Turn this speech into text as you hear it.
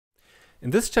In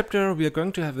this chapter, we are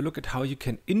going to have a look at how you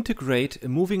can integrate a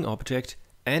moving object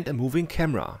and a moving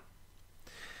camera.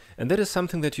 And that is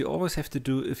something that you always have to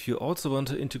do if you also want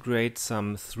to integrate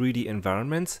some 3D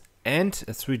environments and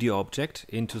a 3D object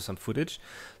into some footage.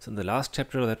 So in the last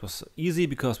chapter that was easy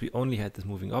because we only had this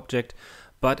moving object,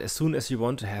 but as soon as you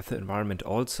want to have the environment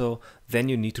also, then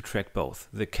you need to track both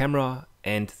the camera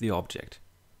and the object.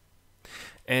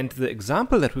 And the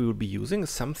example that we will be using is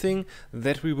something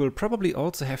that we will probably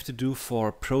also have to do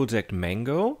for Project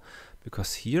Mango,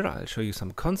 because here I'll show you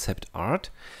some concept art.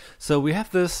 So we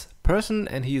have this person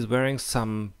and he is wearing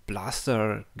some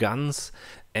blaster guns,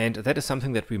 and that is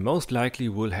something that we most likely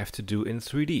will have to do in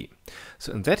 3D.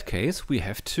 So in that case we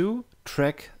have to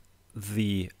track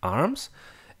the arms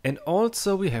and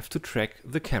also we have to track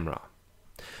the camera.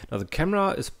 Now the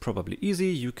camera is probably easy.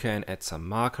 You can add some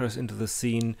markers into the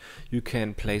scene, you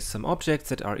can place some objects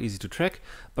that are easy to track,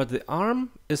 but the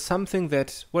arm is something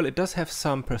that, well, it does have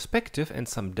some perspective and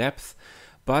some depth,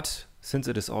 but since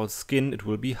it is all skin, it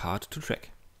will be hard to track.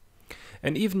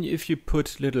 And even if you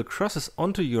put little crosses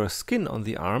onto your skin on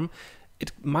the arm,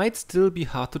 it might still be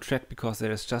hard to track because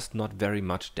there is just not very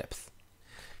much depth.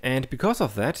 And because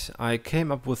of that, I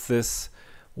came up with this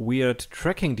weird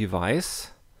tracking device.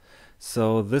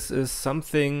 So this is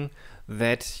something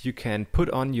that you can put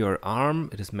on your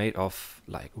arm. It is made of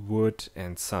like wood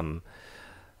and some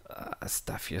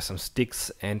stuff here, some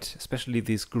sticks, and especially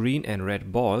these green and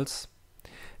red balls.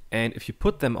 And if you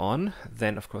put them on,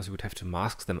 then of course you would have to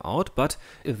mask them out. But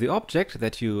if the object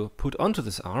that you put onto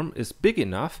this arm is big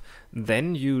enough,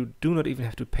 then you do not even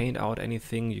have to paint out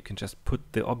anything. You can just put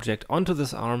the object onto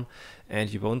this arm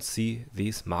and you won't see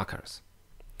these markers.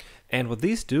 And what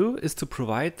these do is to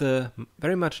provide the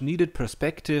very much needed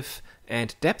perspective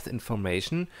and depth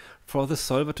information for the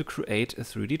solver to create a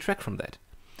 3D track from that.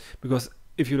 Because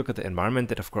if you look at the environment,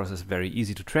 that of course is very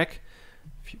easy to track.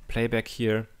 If you play back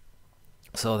here,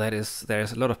 so there's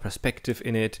a lot of perspective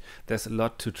in it, there's a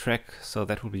lot to track, so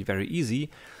that will be very easy.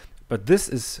 But this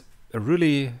is a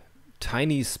really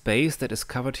tiny space that is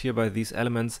covered here by these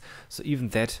elements, so even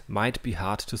that might be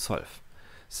hard to solve.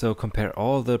 So compare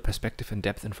all the perspective and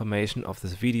depth information of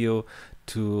this video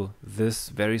to this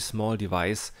very small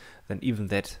device, then even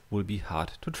that will be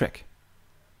hard to track.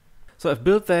 So I've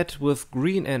built that with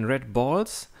green and red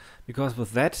balls, because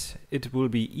with that it will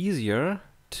be easier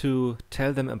to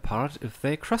tell them apart if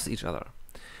they cross each other.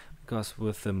 Because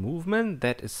with the movement,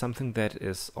 that is something that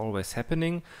is always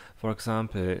happening. For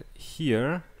example,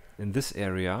 here in this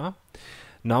area,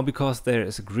 now because there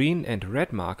is a green and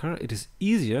red marker, it is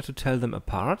easier to tell them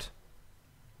apart.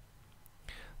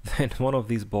 Then one of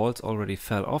these balls already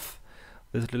fell off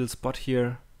this little spot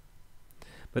here.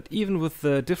 But even with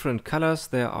the different colors,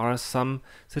 there are some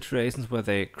situations where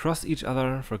they cross each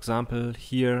other, for example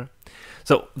here.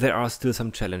 So there are still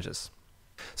some challenges.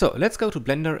 So let's go to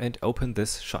Blender and open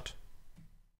this shot.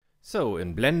 So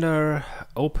in Blender,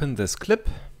 open this clip,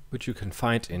 which you can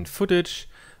find in footage,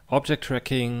 object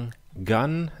tracking,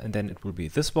 gun, and then it will be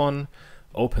this one.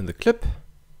 Open the clip,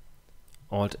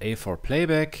 Alt A for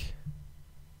playback.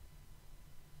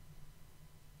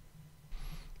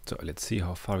 So let's see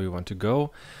how far we want to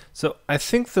go. So I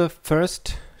think the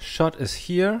first shot is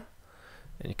here,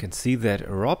 and you can see that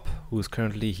Rob, who is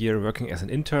currently here working as an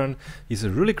intern, he's a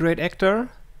really great actor.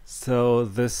 So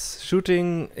this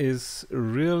shooting is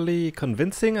really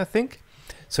convincing, I think.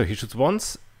 So he shoots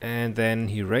once and then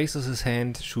he raises his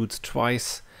hand, shoots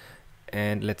twice,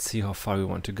 and let's see how far we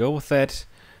want to go with that.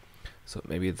 So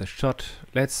maybe the shot,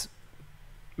 let's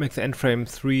make the end frame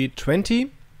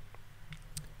 320.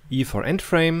 E for end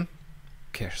frame,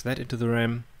 cache that into the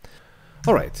RAM.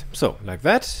 Alright, so like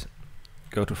that,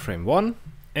 go to frame 1,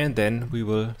 and then we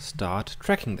will start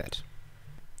tracking that.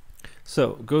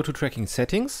 So go to tracking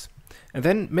settings, and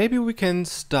then maybe we can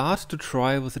start to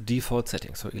try with the default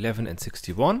settings, so 11 and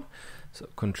 61. So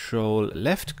control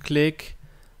left click,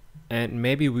 and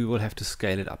maybe we will have to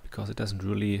scale it up because it doesn't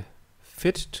really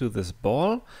fit to this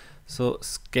ball. So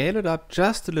scale it up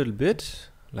just a little bit,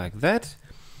 like that,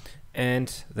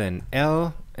 and then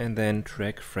L, and then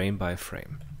track frame by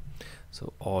frame.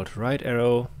 So Alt right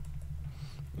arrow,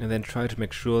 and then try to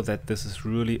make sure that this is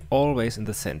really always in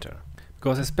the center.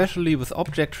 Because especially with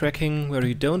object tracking, where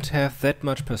you don't have that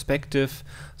much perspective,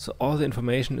 so all the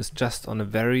information is just on a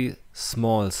very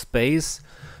small space,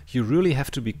 you really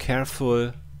have to be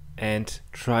careful and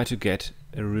try to get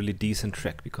a really decent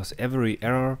track, because every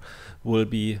error will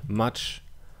be much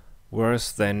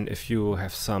worse than if you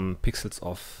have some pixels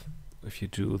off, if you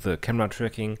do the camera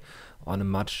tracking on a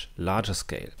much larger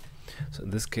scale. So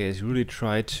in this case, you really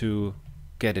try to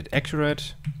get it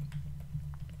accurate.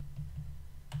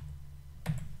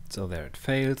 So there it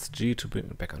fails. G to bring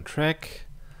it back on track.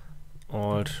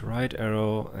 Alt right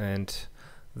arrow, and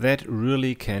that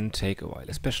really can take a while,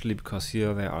 especially because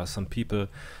here there are some people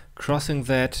crossing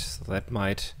that, so that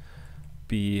might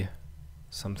be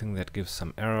something that gives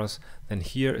some errors. Then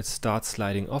here it starts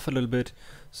sliding off a little bit,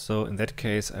 so in that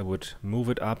case I would move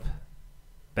it up,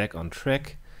 back on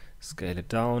track, scale it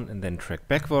down, and then track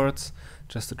backwards,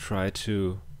 just to try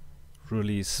to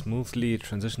really smoothly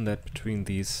transition that between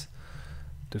these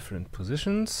different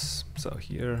positions. So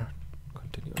here,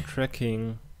 continue on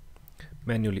tracking,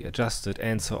 manually adjust it,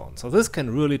 and so on. So this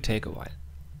can really take a while.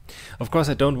 Of course,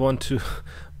 I don't want to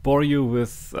bore you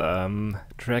with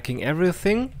tracking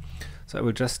everything, so I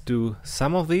will just do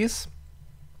some of these.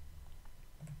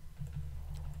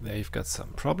 There you've got some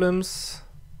problems.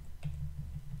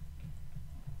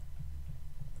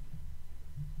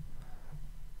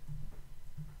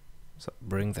 So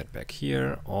bring that back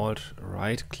here, Alt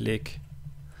right click,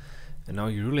 and now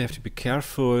you really have to be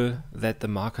careful that the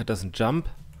marker doesn't jump.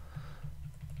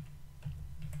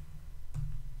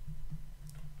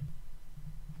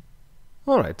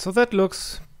 Alright, so that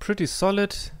looks pretty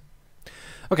solid.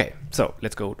 Okay, so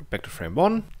let's go back to frame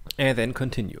 1 and then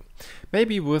continue.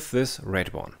 Maybe with this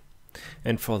red one.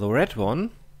 And for the red one,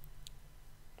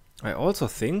 I also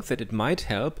think that it might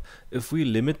help if we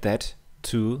limit that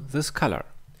to this color.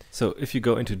 So if you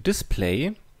go into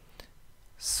display,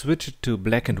 switch it to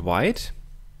black and white,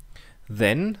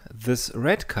 then this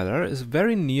red color is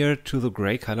very near to the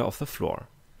gray color of the floor.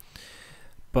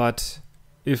 But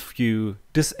if you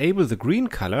disable the green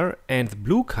color and the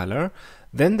blue color,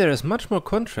 then there is much more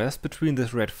contrast between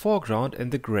this red foreground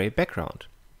and the gray background.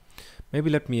 Maybe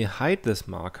let me hide this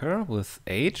marker with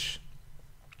H.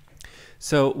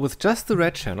 So with just the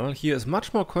red channel, here is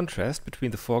much more contrast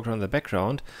between the foreground and the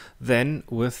background than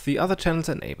with the other channels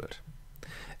enabled.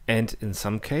 And in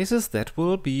some cases that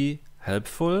will be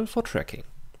helpful for tracking.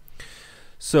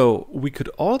 So we could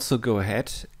also go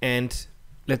ahead and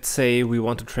let's say we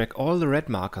want to track all the red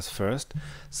markers first.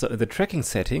 So in the tracking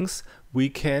settings, we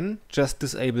can just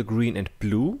disable green and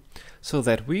blue so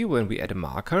that when we add a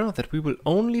marker, that we will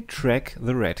only track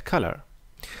the red color.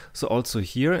 So also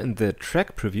here in the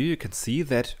track preview, you can see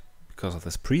that because of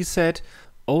this preset,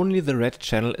 only the red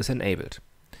channel is enabled.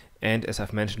 And as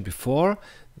I've mentioned before,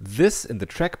 this in the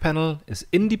track panel is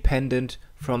independent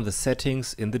from the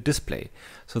settings in the display.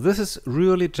 So this is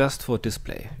really just for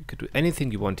display. You can do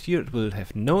anything you want here. It will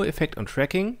have no effect on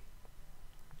tracking.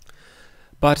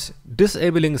 But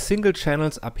disabling single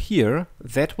channels up here,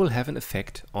 that will have an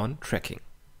effect on tracking.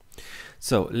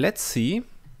 So let's see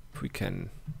if we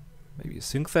can maybe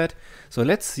sync that. So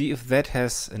let's see if that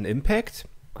has an impact.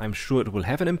 I'm sure it will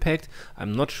have an impact.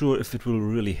 I'm not sure if it will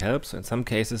really help. So in some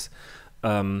cases,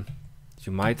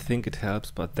 you might think it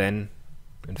helps, but then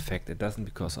in fact it doesn't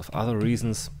because of other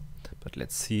reasons. But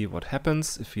let's see what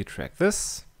happens if we track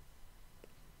this.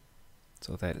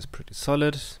 So that is pretty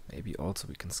solid. Maybe also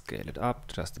we can scale it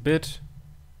up just a bit.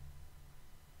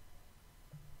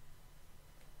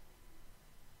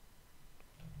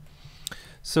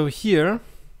 So here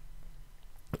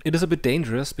it is a bit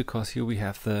dangerous because here we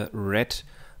have the red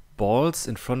balls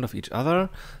in front of each other.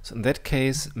 So in that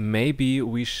case, maybe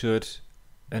we should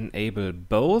enable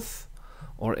both,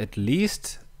 or at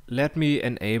least let me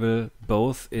enable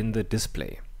both in the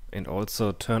display and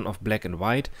also turn off black and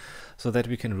white so that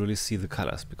we can really see the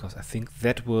colors, because I think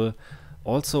that will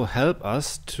also help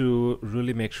us to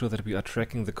really make sure that we are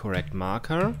tracking the correct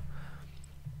marker,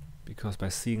 because by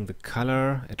seeing the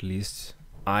color, at least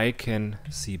I can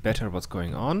see better what's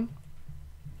going on.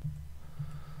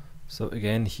 So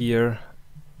again, here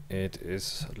it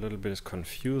is a little bit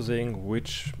confusing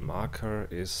which marker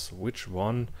is which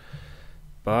one,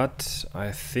 but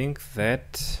I think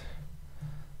that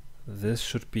this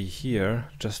should be here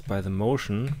just by the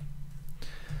motion.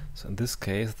 So in this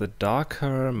case, the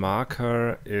darker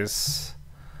marker is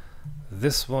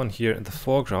this one here in the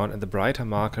foreground and the brighter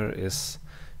marker is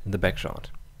in the background.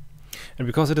 And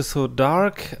because it is so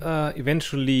dark,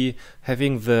 eventually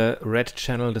having the red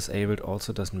channel disabled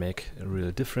also doesn't make a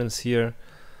real difference here.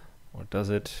 Or does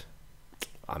it?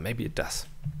 Maybe it does.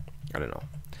 I don't know.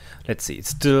 Let's see. It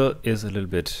still is a little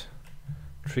bit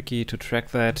tricky to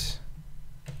track that.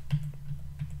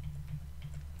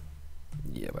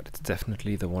 Yeah, but it's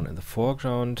definitely the one in the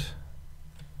foreground.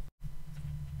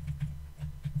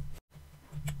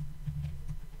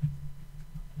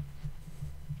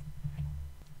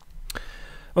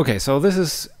 Okay, so this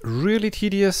is really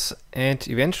tedious, and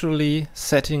eventually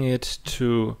setting it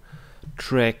to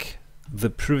track the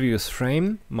previous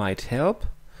frame might help.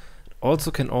 It also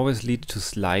can always lead to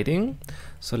sliding.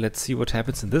 So let's see what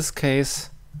happens in this case.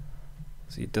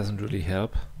 See, it doesn't really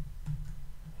help.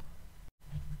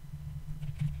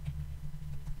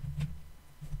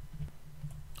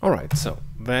 Alright, so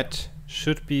that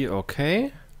should be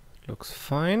okay. Looks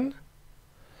fine.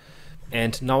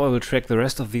 And now I will track the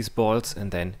rest of these balls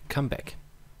and then come back.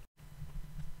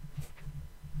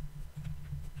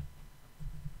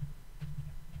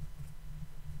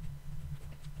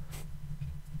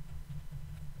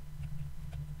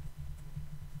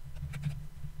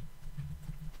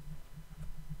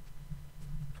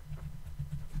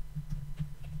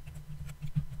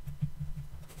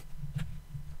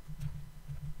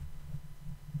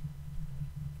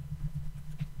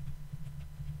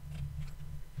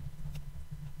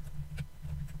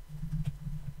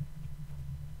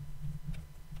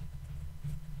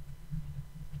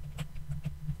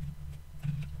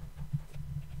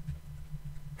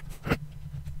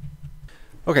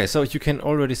 Okay, so you can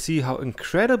already see how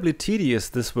incredibly tedious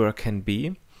this work can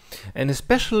be. And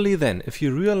especially then, if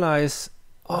you realize,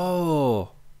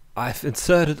 oh, I've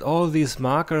inserted all these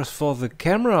markers for the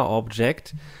camera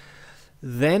object,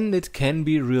 then it can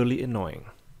be really annoying.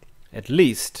 At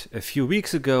least a few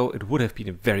weeks ago it would have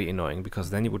been very annoying, because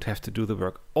then you would have to do the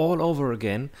work all over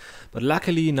again. But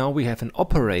luckily now we have an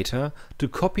operator to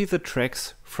copy the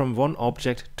tracks from one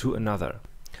object to another.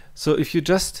 So if you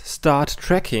just start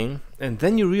tracking and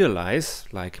then you realize,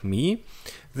 like me,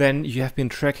 then you have been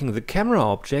tracking the camera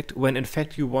object when in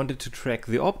fact you wanted to track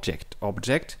the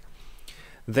object,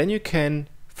 then you can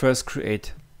first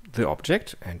create the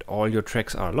object and all your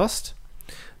tracks are lost.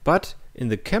 But in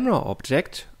the camera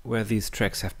object, where these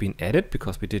tracks have been added,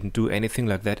 because we didn't do anything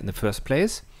like that in the first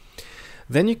place,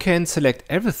 then you can select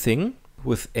everything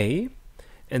with A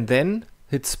and then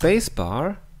hit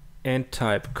spacebar and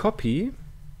type copy.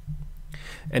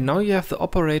 And now you have the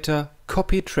operator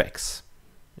copy tracks.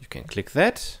 You can click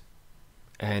that,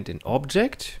 and in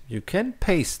object you can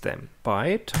paste them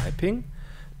by typing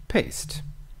paste.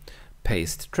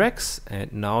 Paste tracks,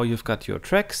 and now you've got your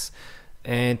tracks.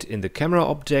 And in the camera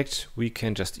object we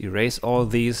can just erase all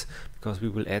these, because we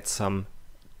will add some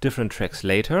different tracks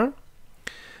later.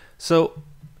 So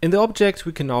in the object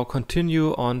we can now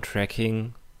continue on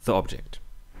tracking the object.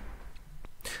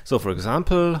 So for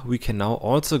example, we can now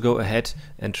also go ahead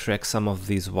and track some of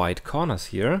these white corners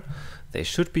here. They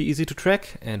should be easy to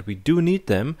track, and we do need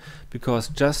them because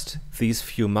just these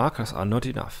few markers are not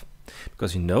enough.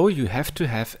 Because you know you have to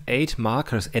have 8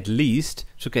 markers at least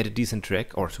to get a decent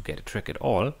track, or to get a track at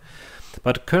all.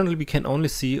 But currently we can only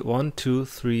see 1, 2,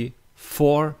 3,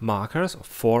 4 markers, or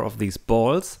 4 of these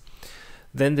balls.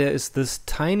 Then there is this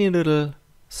tiny little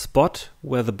spot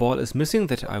where the ball is missing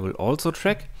that I will also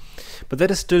track. But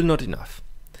that is still not enough.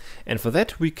 And for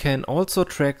that we can also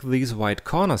track these white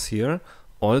corners here,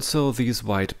 also these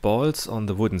white balls on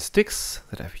the wooden sticks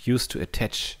that I've used to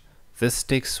attach this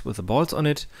sticks with the balls on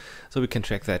it, so we can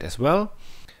track that as well.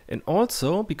 And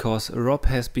also, because Rob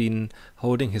has been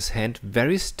holding his hand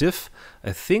very stiff,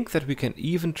 I think that we can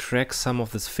even track some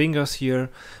of his fingers here,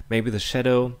 maybe the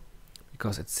shadow,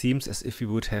 because it seems as if he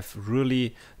would have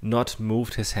really not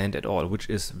moved his hand at all, which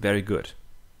is very good.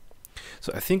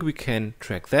 So I think we can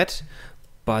track that,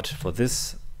 but for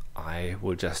this I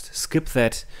will just skip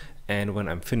that, and when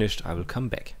I'm finished I will come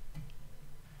back.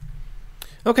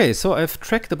 Okay, so I've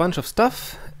tracked a bunch of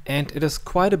stuff, and it is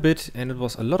quite a bit, and it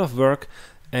was a lot of work,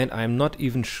 and I'm not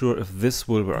even sure if this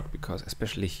will work, because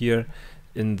especially here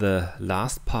in the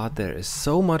last part there is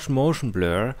so much motion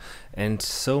blur and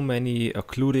so many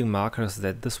occluding markers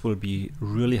that this will be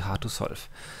really hard to solve.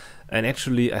 And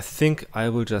actually I think I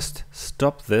will just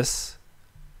stop this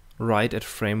right at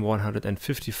frame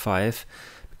 155,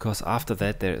 because after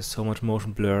that there is so much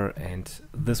motion blur and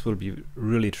this will be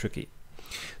really tricky.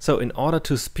 So in order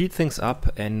to speed things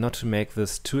up and not to make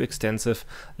this too extensive,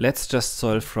 let's just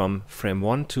solve from frame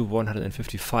 1 to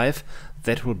 155.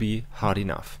 That will be hard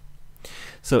enough.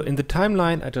 So in the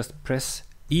timeline I just press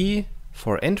E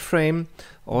for end frame,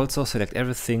 also select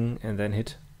everything and then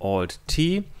hit Alt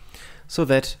T, so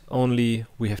that only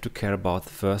we have to care about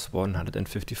the first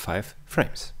 155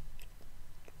 frames.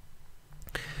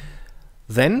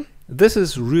 Then this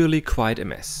is really quite a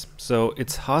mess, so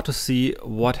it's hard to see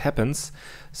what happens.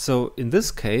 So in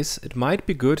this case it might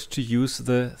be good to use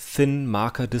the thin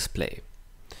marker display.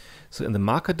 So in the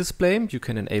marker display you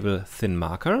can enable thin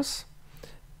markers,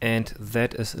 and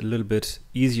that is a little bit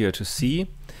easier to see.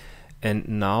 And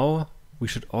now we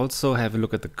should also have a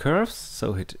look at the curves,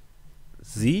 so hit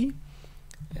Z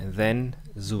and then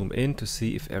zoom in to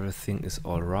see if everything is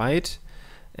all right.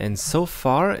 And so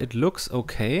far it looks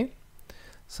okay.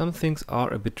 some things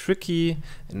are a bit tricky,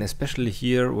 and especially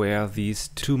here where these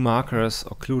two markers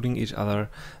are occluding each other,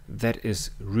 that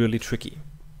is really tricky.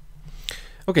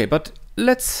 Okay, but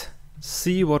let's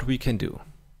see what we can do.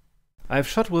 I've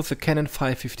shot with the Canon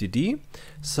 550D,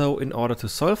 so in order to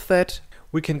solve that,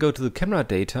 we can go to the camera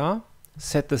data,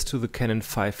 set this to the Canon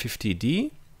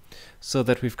 550D, so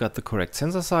that we've got the correct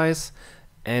sensor size,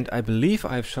 and I believe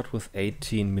I've shot with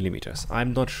 18mm.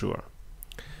 I'm not sure.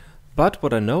 But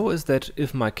what I know is that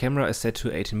if my camera is set to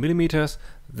 18mm,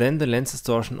 then the lens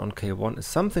distortion on K1 is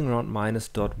something around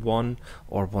 -0.1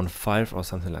 or 1.5 or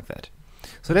something like that.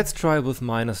 So let's try with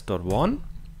 -0.1.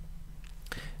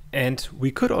 And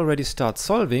we could already start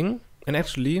solving, and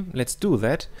actually let's do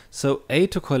that. So A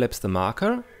to collapse the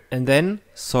marker and then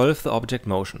solve the object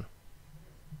motion.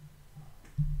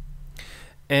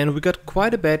 And we got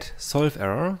quite a bad solve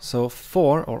error, so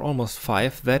 4 or almost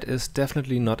 5, that is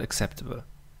definitely not acceptable.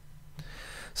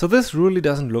 So this really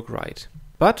doesn't look right.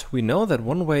 But we know that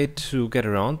one way to get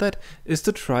around that is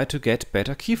to try to get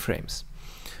better keyframes.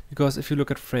 Because if you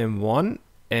look at frame 1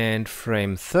 and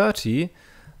frame 30,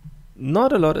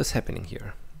 not a lot is happening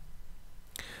here.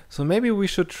 So maybe we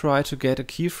should try to get a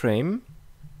keyframe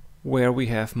where we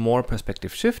have more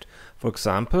perspective shift, for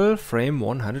example, frame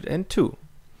 102.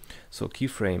 So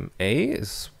keyframe A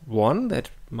is 1, that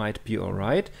might be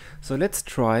alright. So let's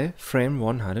try frame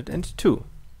 102.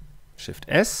 Shift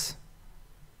S.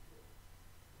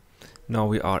 Now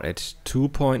we are at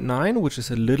 2.9, which is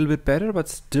a little bit better, but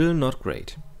still not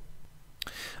great.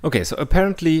 Okay, so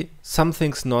apparently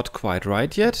something's not quite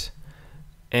right yet,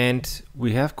 and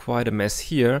we have quite a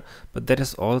mess here, but that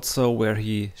is also where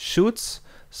he shoots,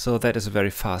 so that is a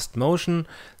very fast motion,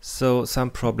 so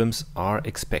some problems are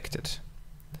expected.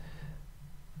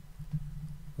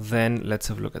 Then let's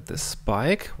have a look at this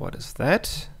spike. What is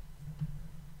that?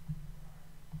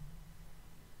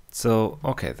 So,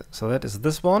 okay, so that is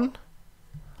this one,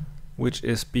 which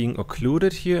is being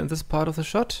occluded here in this part of the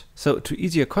shot. So to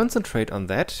easier concentrate on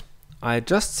that, I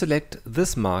just select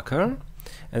this marker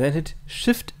and then hit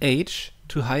Shift H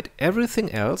to hide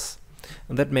everything else.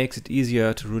 And that makes it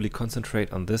easier to really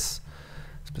concentrate on this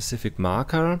specific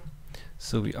marker.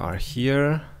 So we are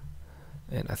here,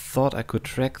 and I thought I could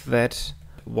track that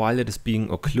while it is being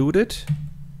occluded.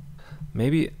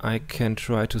 Maybe I can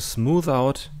try to smooth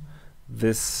out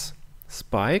this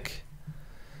spike.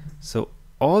 So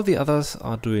all the others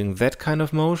are doing that kind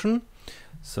of motion.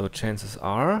 So chances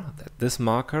are that this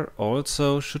marker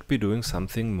also should be doing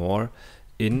something more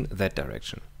in that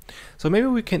direction. So maybe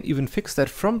we can even fix that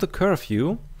from the curve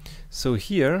view. So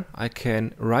here I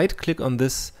can right click on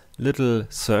this little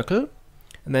circle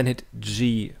and then hit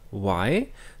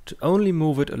GY to only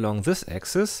move it along this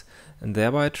axis and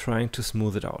thereby trying to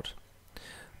smooth it out.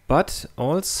 But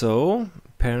also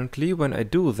apparently when I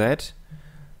do that,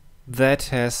 that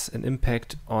has an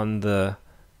impact on the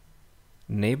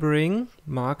neighboring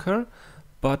marker,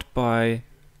 but by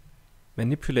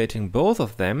manipulating both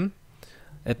of them,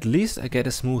 at least I get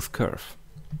a smooth curve.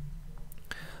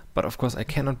 But of course I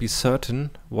cannot be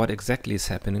certain what exactly is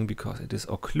happening because it is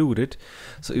occluded.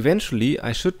 So eventually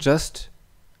I should just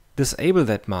disable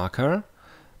that marker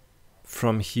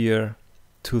from here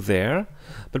to there,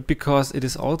 but because it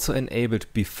is also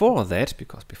enabled before that,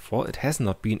 because before it has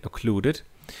not been occluded,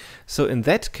 so in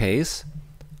that case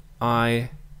I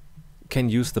can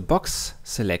use the box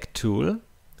select tool,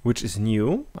 which is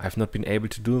new. I've not been able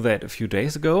to do that a few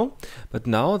days ago, but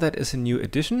now that is a new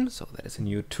addition, so that is a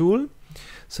new tool.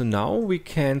 So now we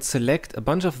can select a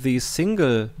bunch of these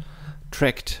single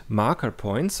tracked marker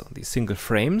points on these single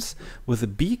frames with a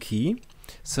B key.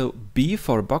 So B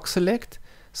for box select,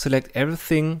 select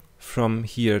everything from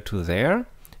here to there,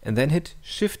 and then hit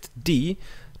Shift D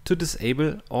to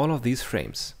disable all of these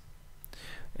frames.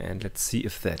 And let's see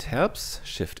if that helps.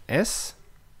 Shift S.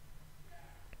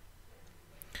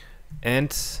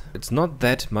 And it's not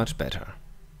that much better.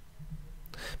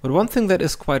 But one thing that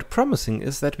is quite promising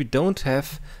is that we don't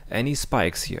have any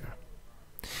spikes here.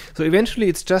 So eventually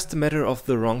it's just a matter of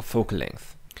the wrong focal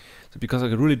length. So because I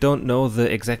really don't know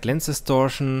the exact lens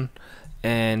distortion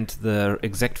and the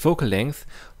exact focal length,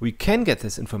 we can get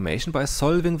this information by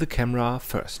solving the camera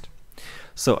first.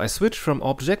 So I switch from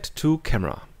object to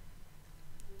camera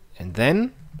and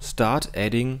then start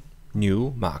adding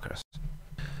new markers.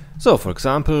 So for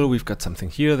example, we've got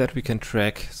something here that we can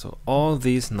track. So all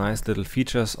these nice little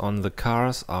features on the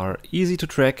cars are easy to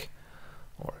track,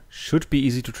 or should be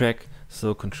easy to track.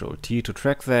 So Control T to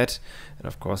track that. And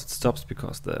of course it stops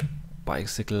because the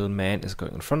bicycle man is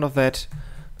going in front of that.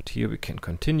 But here we can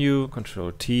continue,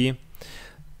 Control T.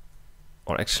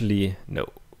 Or actually, no,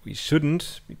 we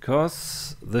shouldn't,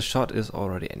 because the shot is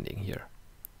already ending here.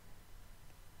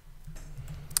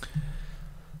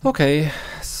 Okay,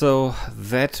 so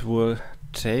that will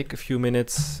take a few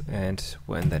minutes, and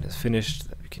when that is finished,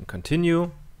 we can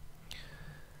continue.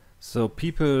 So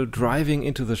people driving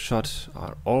into the shot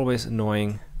are always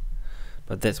annoying,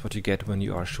 but that's what you get when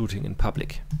you are shooting in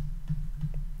public.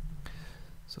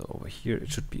 So over here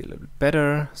it should be a little bit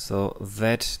better. So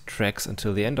that tracks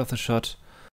until the end of the shot.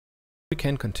 We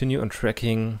can continue on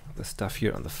tracking the stuff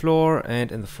here on the floor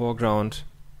and in the foreground.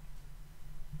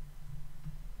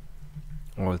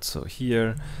 Also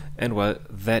here, and well,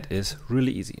 that is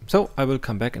really easy. So I will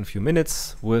come back in a few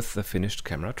minutes with the finished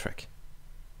camera track.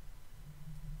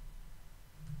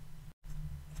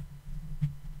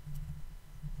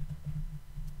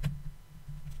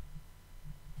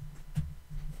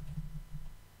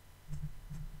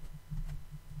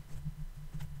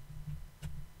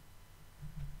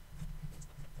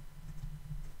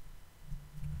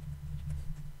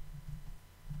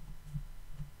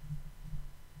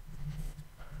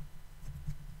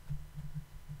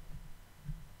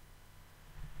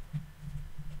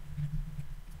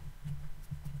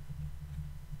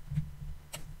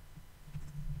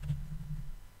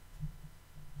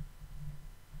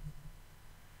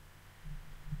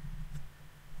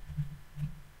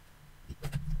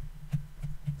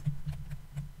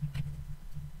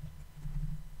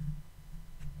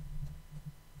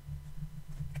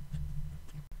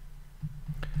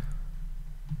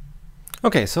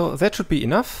 Okay, so that should be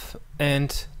enough,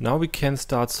 and now we can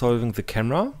start solving the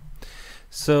camera.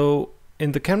 So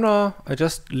in the camera I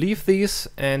just leave these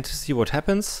and see what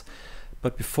happens,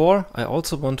 but before I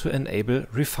also want to enable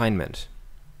refinement.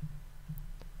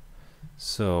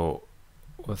 So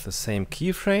with the same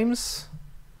keyframes,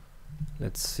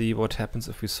 let's see what happens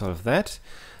if we solve that.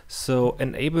 So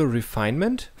enable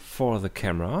refinement for the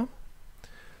camera,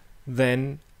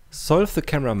 then solve the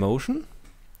camera motion.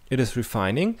 It is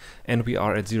refining and we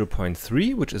are at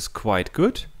 0.3, which is quite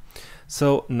good.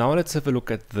 So now let's have a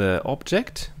look at the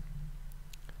object.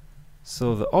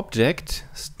 So the object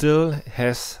still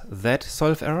has that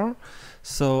solve error.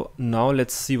 So now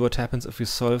let's see what happens if we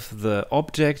solve the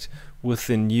object with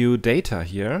the new data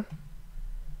here.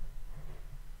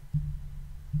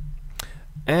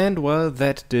 And well,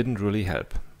 that didn't really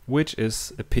help, which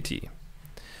is a pity.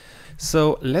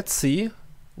 So let's see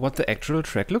what the actual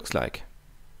track looks like.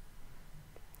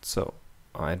 So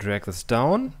I drag this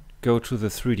down, go to the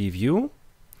 3D view,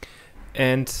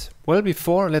 and well,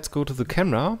 before let's go to the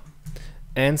camera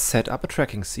and set up a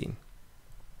tracking scene.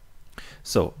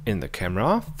 So in the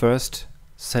camera, first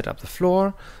set up the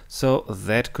floor. So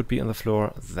that could be on the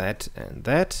floor, that and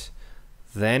that.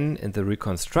 Then in the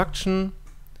reconstruction,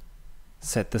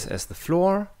 set this as the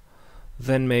floor.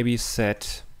 Then maybe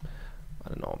set, I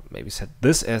don't know, maybe set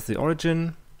this as the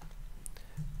origin.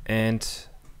 And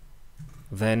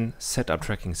then set up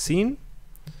tracking scene.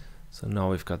 So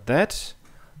now we've got that.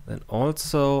 Then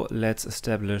also let's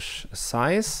establish a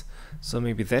size. So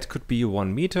maybe that could be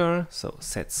 1 meter. So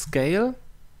set scale.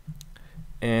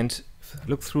 And if I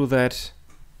look through that,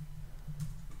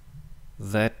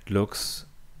 that looks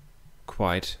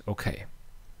quite okay.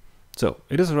 So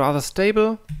it is rather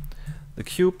stable. The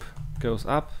cube goes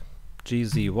up,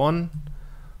 GZ1,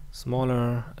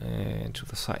 smaller, and to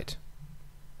the side.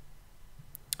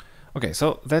 Okay,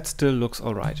 so that still looks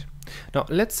all right. Now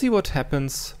let's see what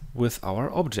happens with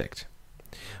our object.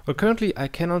 Well, currently I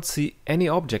cannot see any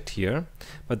object here,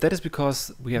 but that is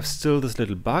because we have still this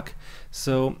little bug.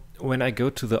 So when I go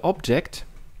to the object,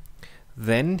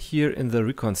 then here in the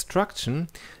reconstruction,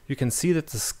 you can see that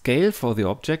the scale for the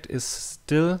object is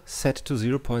still set to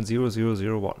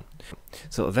 0.0001.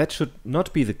 So that should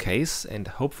not be the case, and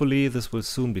hopefully this will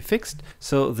soon be fixed.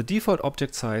 So the default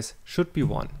object size should be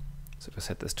 1. So if I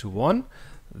set this to 1,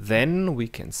 then we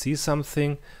can see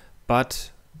something,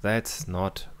 but that's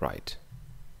not right.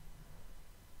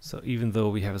 So even though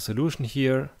we have a solution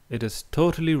here, it is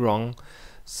totally wrong.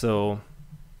 So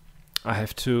I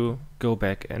have to go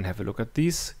back and have a look at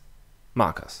these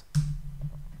markers.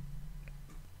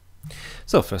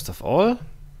 So first of all,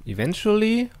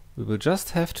 eventually we will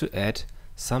just have to add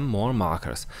some more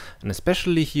markers. And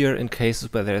especially here in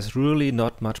cases where there's really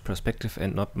not much perspective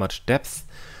and not much depth,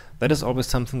 that is always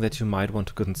something that you might want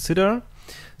to consider.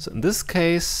 So in this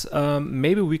case,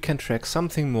 maybe we can track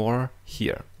something more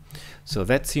here. So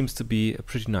that seems to be a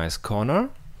pretty nice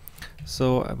corner.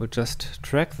 So I will just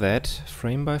track that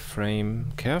frame by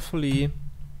frame carefully.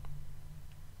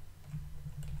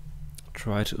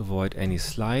 Try to avoid any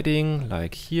sliding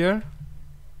like here.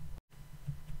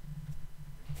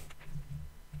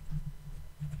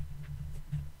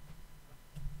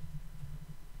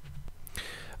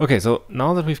 Okay, so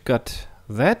now that we've got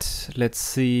that. Let's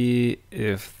see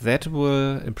if that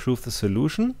will improve the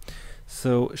solution.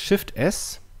 So Shift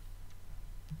S,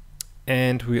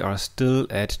 and we are still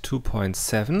at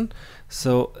 2.7.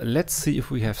 So let's see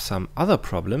if we have some other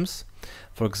problems.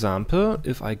 For example,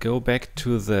 if I go back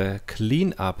to the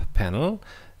cleanup panel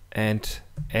and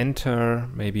enter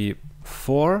maybe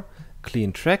 4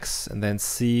 clean tracks and then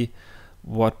see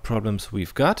what problems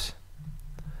we've got.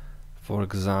 For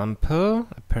example,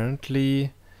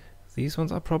 apparently these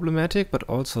ones are problematic, but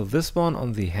also this one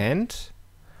on the hand.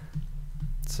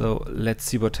 So let's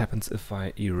see what happens if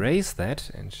I erase that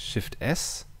and Shift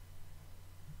S.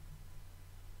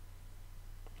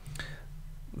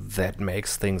 That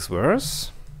makes things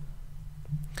worse.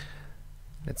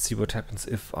 Let's see what happens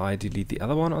if I delete the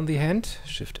other one on the hand,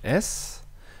 Shift S.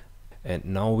 And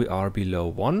now we are below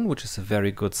 1, which is a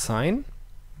very good sign.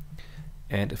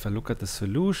 And if I look at the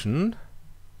solution,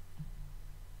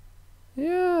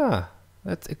 yeah,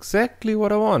 that's exactly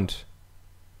what I want.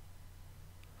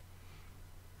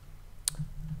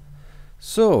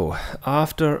 So,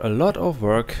 after a lot of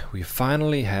work, we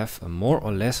finally have a more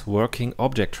or less working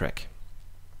object track.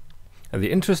 And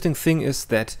the interesting thing is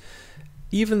that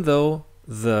even though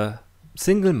the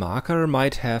single marker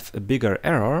might have a bigger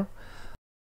error,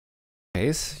 in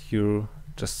case you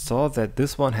just saw that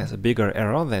this one has a bigger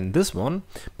error than this one,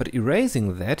 but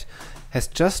erasing that has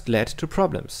just led to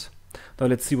problems. Now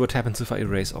let's see what happens if I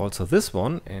erase also this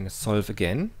one and solve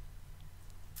again.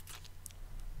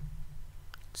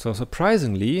 So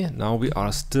surprisingly, now we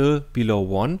are still below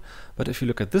 1, but if you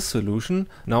look at this solution,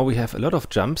 now we have a lot of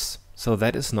jumps, so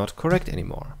that is not correct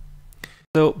anymore.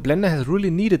 So Blender has really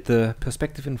needed the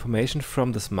perspective information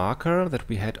from this marker that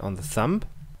we had on the thumb.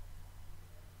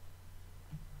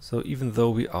 So even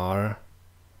though we are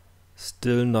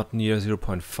still not near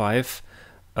 0.5,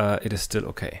 it is still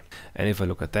okay. And if I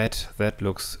look at that, that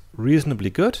looks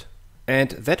reasonably good.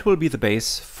 And that will be the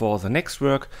base for the next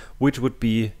work, which would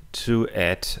be to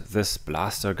add this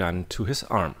blaster gun to his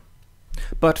arm.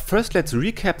 But first let's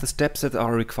recap the steps that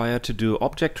are required to do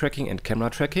object tracking and camera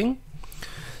tracking.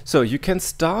 So you can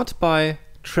start by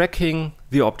tracking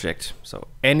the object, so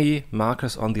any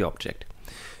markers on the object.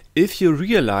 If you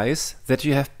realize that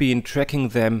you have been tracking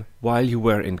them while you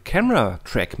were in camera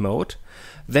track mode,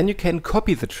 then you can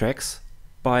copy the tracks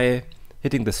by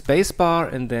hitting the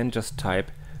spacebar and then just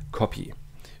type copy.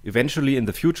 Eventually in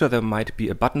the future there might be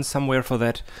a button somewhere for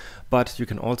that, but you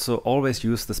can also always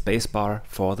use the spacebar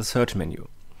for the search menu.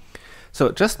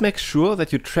 So just make sure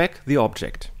that you track the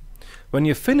object. When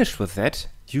you're finished with that,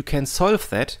 you can solve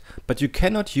that, but you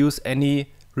cannot use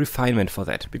any refinement for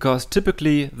that, because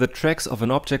typically the tracks of an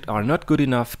object are not good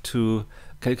enough to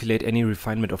calculate any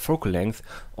refinement of focal length.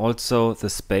 Also, the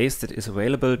space that is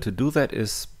available to do that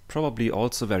is probably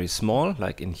also very small,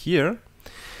 like in here.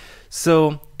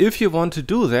 So if you want to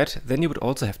do that, then you would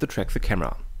also have to track the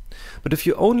camera. But if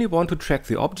you only want to track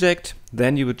the object,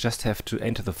 then you would just have to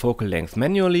enter the focal length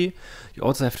manually. You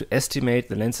also have to estimate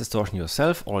the lens distortion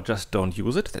yourself, or just don't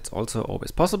use it. That's also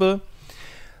always possible.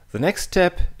 The next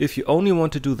step, if you only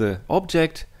want to do the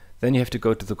object, then you have to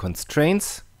go to the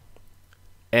constraints,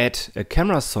 add a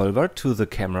camera solver to the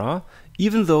camera,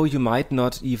 even though you might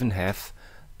not even have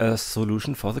a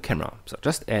solution for the camera. So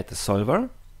just add the solver.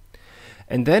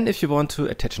 And then if you want to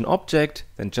attach an object,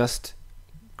 then just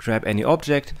grab any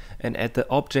object and add the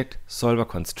object solver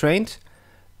constraint,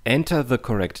 enter the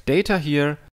correct data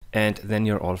here, and then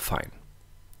you're all fine.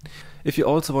 If you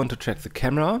also want to track the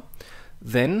camera,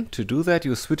 then to do that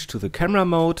you switch to the camera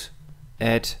mode,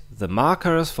 add the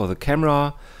markers for the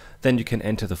camera, then you can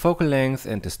enter the focal length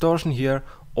and distortion here,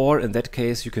 or in that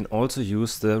case you can also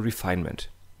use the refinement.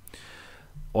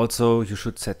 Also you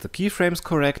should set the keyframes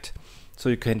correct, so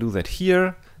you can do that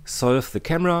here, solve the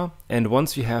camera, and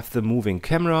once you have the moving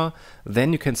camera,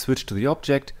 then you can switch to the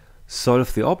object,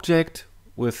 solve the object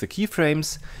with the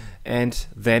keyframes, and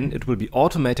then it will be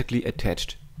automatically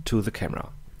attached to the camera.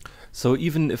 So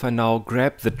even if I now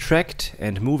grab the tracked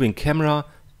and moving camera,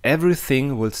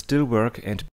 everything will still work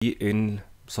and be in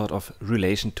sort of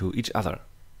relation to each other.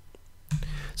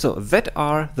 So that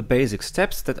are the basic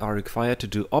steps that are required to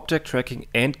do object tracking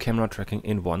and camera tracking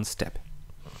in one step.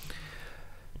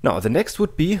 Now the next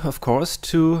would be, of course,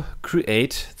 to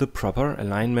create the proper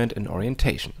alignment and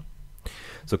orientation.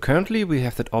 So currently we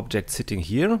have that object sitting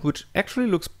here, which actually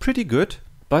looks pretty good.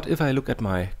 But if I look at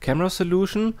my camera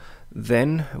solution,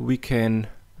 then we can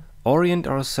orient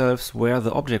ourselves where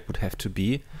the object would have to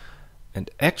be. And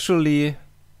actually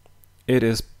it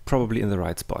is probably in the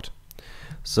right spot.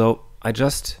 So I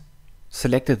just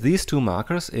selected these two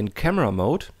markers in camera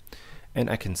mode, and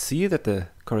I can see that the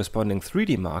corresponding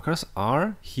 3D markers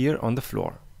are here on the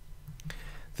floor.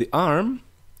 The arm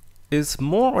is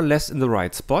more or less in the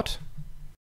right spot.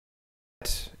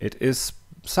 It is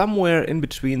somewhere in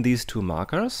between these two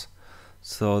markers.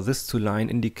 So this two line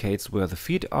indicates where the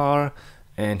feet are,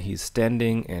 and he's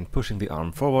standing and pushing the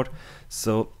arm forward.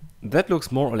 So that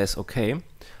looks more or less okay,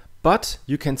 but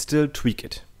you can still tweak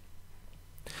it.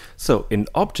 So in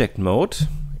object mode,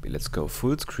 maybe let's go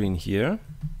full screen here.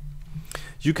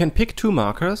 You can pick two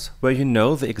markers where you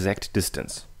know the exact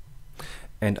distance.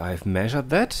 And I've measured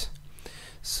that.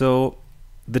 So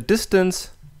the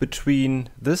distance between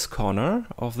this corner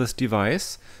of this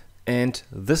device and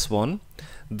this one,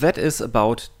 that is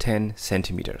about 10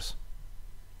 centimeters.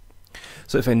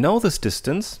 So if I know this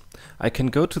distance, I can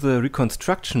go to the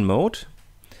reconstruction mode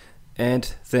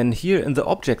and then here in the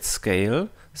object scale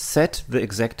set the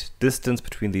exact distance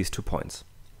between these 2 points.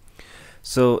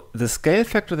 So the scale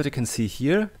factor that you can see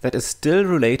here, that is still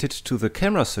related to the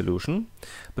camera solution,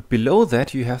 but below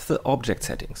that you have the object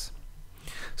settings.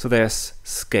 So there's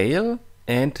scale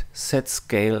and set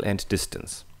scale and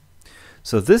distance.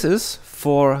 So this is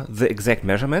for the exact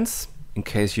measurements, in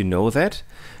case you know that,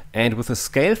 and with a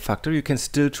scale factor you can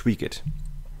still tweak it.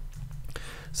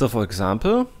 So for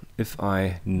example, if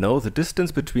I know the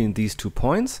distance between these 2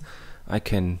 points, I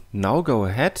can now go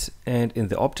ahead and in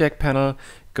the object panel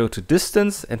go to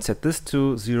distance and set this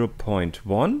to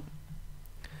 0.1,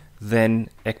 then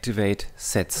activate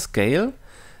set scale,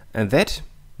 and that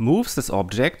moves this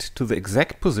object to the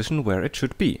exact position where it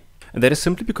should be. And that is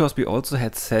simply because we also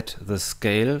had set the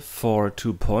scale for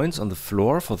 2 points on the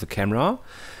floor for the camera,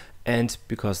 and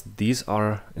because these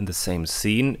are in the same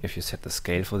scene, if you set the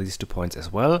scale for these 2 points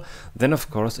as well, then of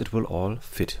course it will all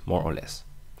fit more or less.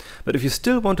 But if you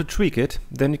still want to tweak it,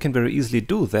 then you can very easily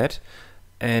do that,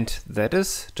 and that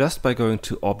is just by going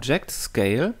to Object,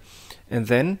 Scale, and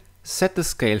then set the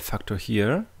scale factor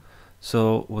here.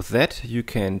 So with that you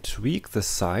can tweak the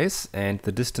size and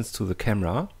the distance to the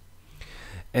camera,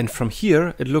 and from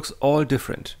here it looks all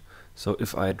different. So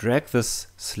if I drag this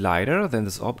slider, then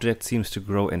this object seems to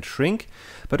grow and shrink,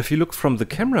 but if you look from the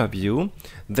camera view,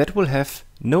 that will have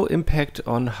no impact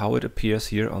on how it appears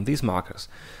here on these markers.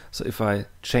 So if I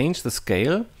change the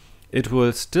scale, it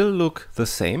will still look the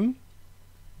same,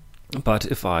 but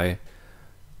if I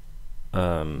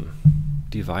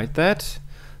divide that,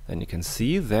 then you can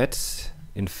see that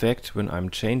in fact when I'm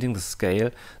changing the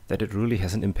scale that it really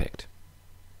has an impact.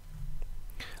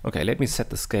 Okay, let me set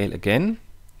the scale again.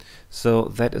 So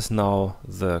that is now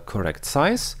the correct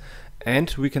size, and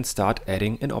we can start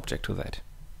adding an object to that.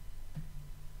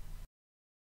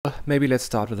 Maybe let's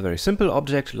start with a very simple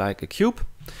object like a cube.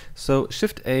 So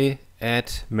Shift A,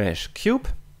 add mesh cube,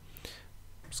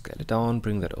 scale it down,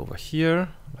 bring that over here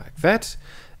like that,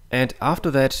 and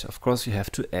after that of course you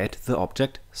have to add the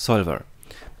object solver,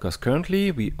 because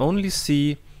currently we only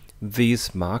see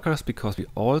these markers because we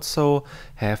also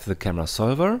have the camera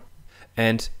solver,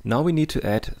 and now we need to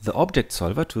add the object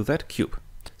solver to that cube.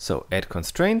 So add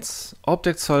constraints,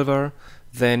 object solver,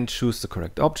 then choose the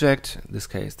correct object. In this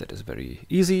case that is very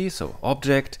easy, so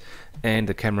object, and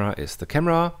the camera is the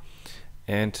camera.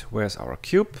 And where's our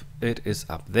cube? It is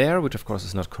up there, which of course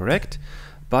is not correct.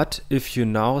 But if you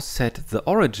now set the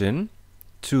origin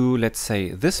to, let's say,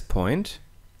 this point,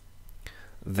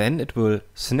 then it will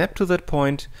snap to that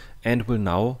point and will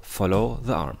now follow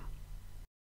the arm.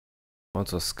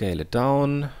 Also scale it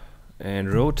down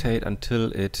and rotate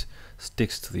until it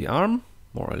sticks to the arm,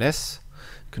 more or less.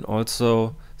 You can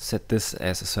also set this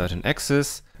as a certain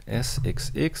axis,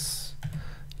 SXX.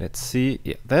 Let's see,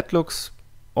 yeah, that looks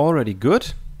already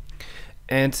good.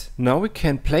 And now we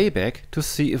can play back to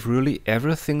see if really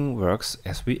everything works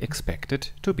as we expect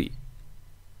it to be.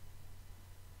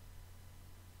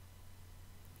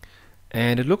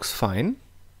 And it looks fine.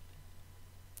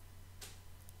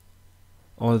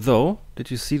 Although, did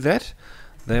you see that?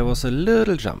 There was a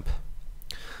little jump.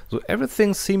 So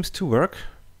everything seems to work,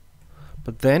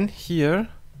 but then here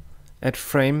at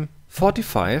frame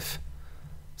 45,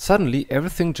 suddenly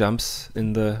everything jumps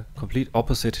in the complete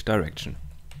opposite direction.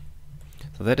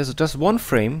 So that is just one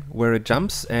frame where it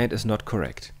jumps and is not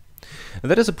correct.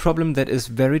 And that is a problem that is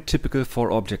very typical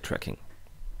for object tracking.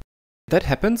 That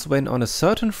happens when on a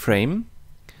certain frame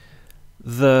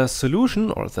the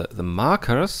solution or the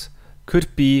markers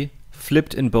could be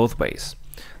flipped in both ways.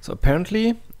 So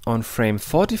apparently on frame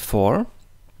 44,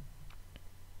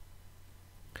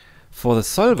 for the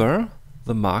solver,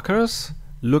 the markers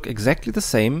look exactly the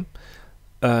same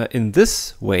in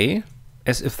this way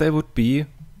as if they would be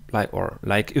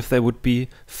like if they would be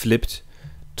flipped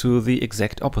to the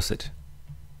exact opposite.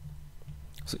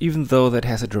 So even though that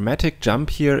has a dramatic jump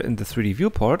here in the 3D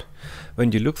viewport,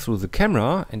 when you look through the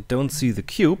camera and don't see the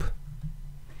cube,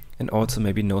 and also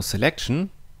maybe no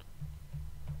selection,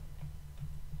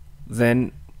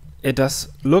 then it does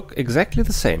look exactly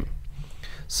the same.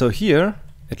 So here,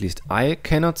 at least I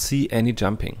cannot see any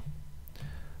jumping.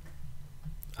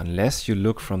 Unless you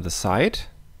look from the side.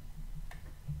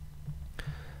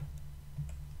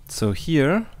 So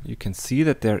here you can see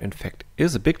that there in fact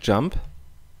is a big jump,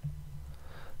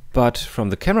 but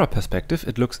from the camera perspective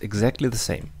it looks exactly the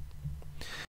same.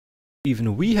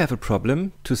 Even we have a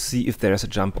problem to see if there is a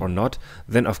jump or not,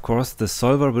 then of course the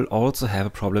solver will also have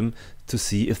a problem to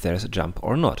see if there is a jump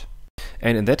or not.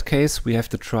 And in that case we have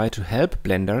to try to help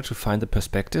Blender to find the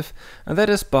perspective, and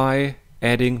that is by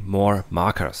adding more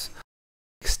markers,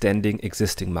 extending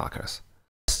existing markers,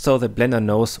 so that Blender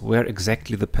knows where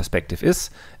exactly the perspective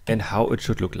is and how it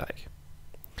should look like.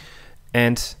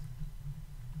 And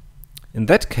in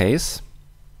that case,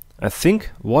 I think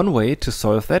one way to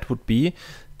solve that would be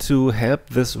to help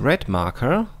this red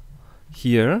marker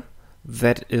here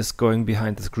that is going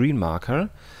behind this green marker,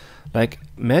 like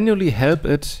manually help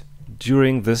it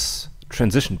during this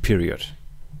transition period.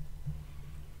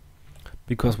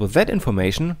 Because with that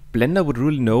information, Blender would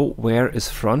really know where is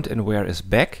front and where is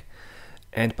back,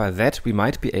 and by that we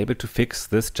might be able to fix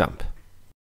this jump.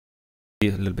 A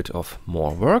little bit of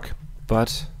more work,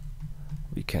 but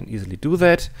we can easily do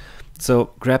that.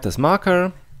 So grab this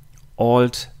marker,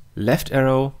 Alt left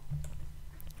arrow,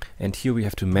 and here we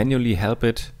have to manually help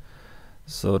it.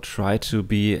 So try to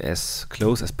be as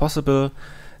close as possible,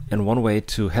 and one way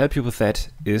to help you with that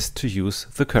is to use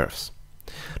the curves.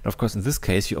 Now, of course, in this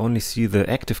case you only see the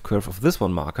active curve of this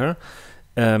one marker,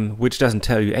 which doesn't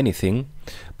tell you anything,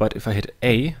 but if I hit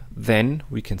A, then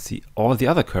we can see all the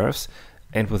other curves,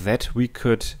 and with that we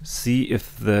could see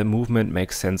if the movement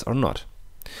makes sense or not.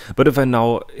 But if I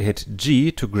now hit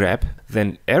G to grab,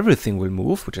 then everything will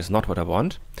move, which is not what I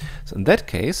want. So in that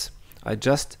case, I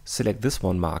just select this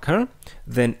one marker,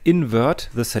 then invert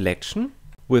the selection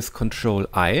with Ctrl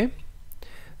I,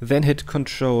 then hit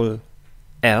Ctrl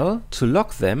L to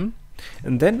lock them,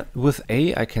 and then with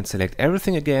A I can select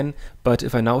everything again, but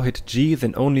if I now hit G,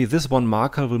 then only this one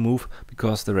marker will move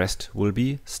because the rest will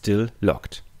be still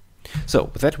locked. So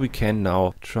with that we can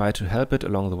now try to help it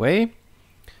along the way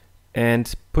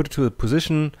and put it to a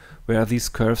position where these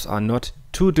curves are not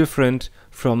too different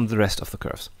from the rest of the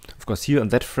curves. Of course, here on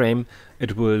that frame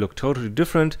it will look totally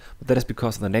different, but that is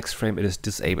because on the next frame it is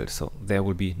disabled, so there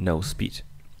will be no speed.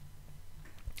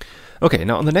 Okay,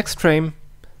 now on the next frame,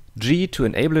 G to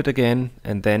enable it again,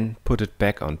 and then put it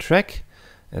back on track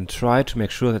and try to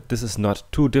make sure that this is not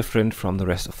too different from the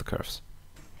rest of the curves.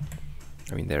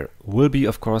 I mean, there will be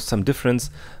of course some difference,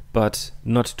 but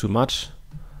not too much,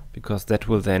 because that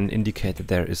will then indicate that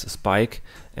there is a spike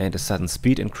and a sudden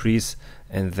speed increase,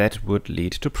 and that would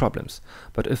lead to problems.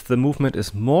 But if the movement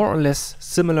is more or less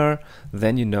similar,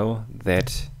 then you know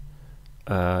that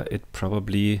it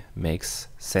probably makes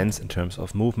sense in terms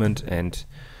of movement and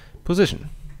position.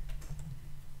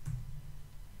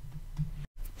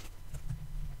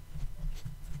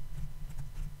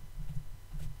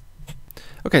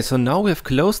 Okay, so now we have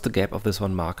closed the gap of this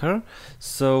one marker.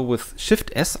 So with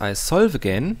Shift S I solve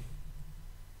again,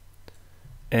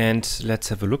 and let's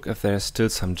have a look if there's still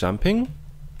some jumping.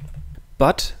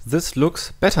 But this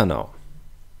looks better now.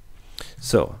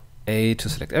 So A to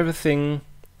select everything,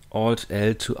 Alt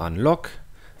L to unlock,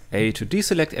 A to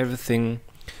deselect everything,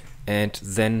 and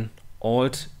then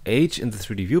Alt H in the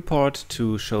 3D viewport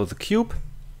to show the cube.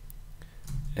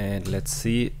 And let's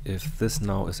see if this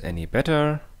now is any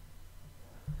better.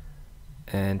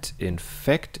 And in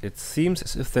fact, it seems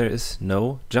as if there is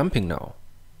no jumping now.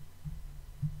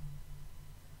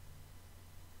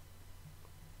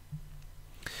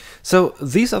 So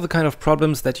these are the kind of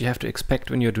problems that you have to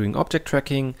expect when you're doing object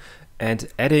tracking, and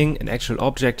adding an actual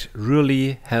object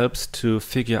really helps to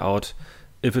figure out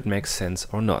if it makes sense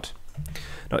or not.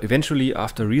 Now eventually,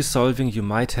 after resolving, you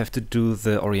might have to do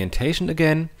the orientation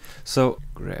again. So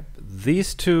grab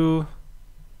these two.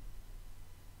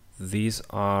 These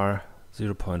are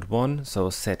 0.1, so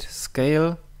set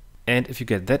scale, and if you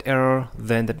get that error,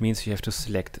 then that means you have to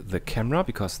select the camera,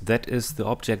 because that is the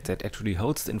object that actually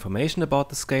holds the information about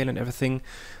the scale and everything.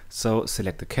 So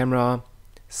select the camera,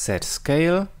 set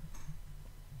scale.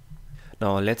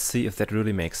 Now let's see if that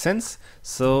really makes sense.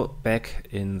 So back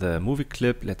in the movie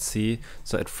clip, let's see,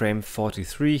 so at frame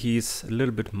 43 he's a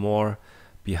little bit more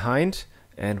behind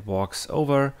and walks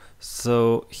over.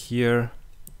 So here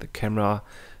the camera,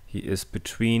 he is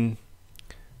between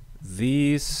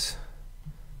these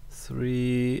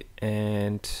three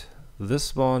and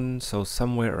this one, so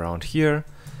somewhere around here,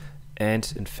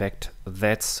 and in fact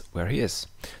that's where he is.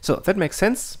 So that makes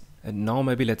sense, And now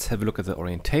maybe let's have a look at the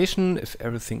orientation, if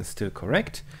everything is still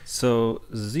correct. So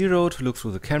 0 to look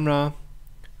through the camera,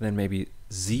 then maybe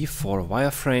Z for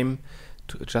wireframe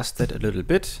to adjust that a little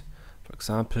bit. For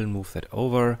example, move that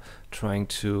over, trying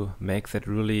to make that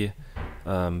really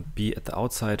be at the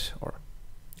outside, or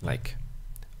like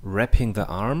wrapping the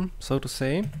arm, so to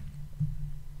say.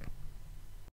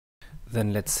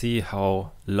 Then let's see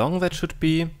how long that should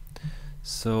be.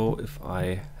 So if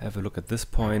I have a look at this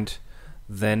point,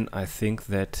 then I think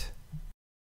that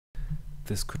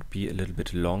this could be a little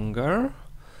bit longer.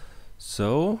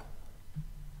 So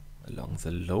along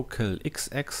the local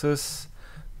x-axis,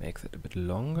 make that a bit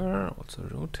longer, also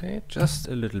rotate just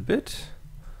a little bit.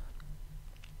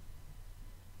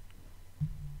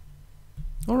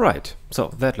 Alright, so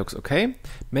that looks okay.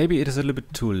 Maybe it is a little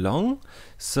bit too long,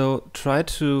 so try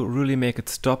to really make it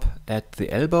stop at the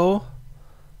elbow,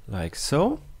 like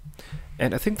so.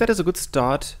 And I think that is a good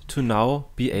start to now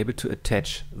be able to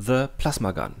attach the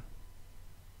plasma gun.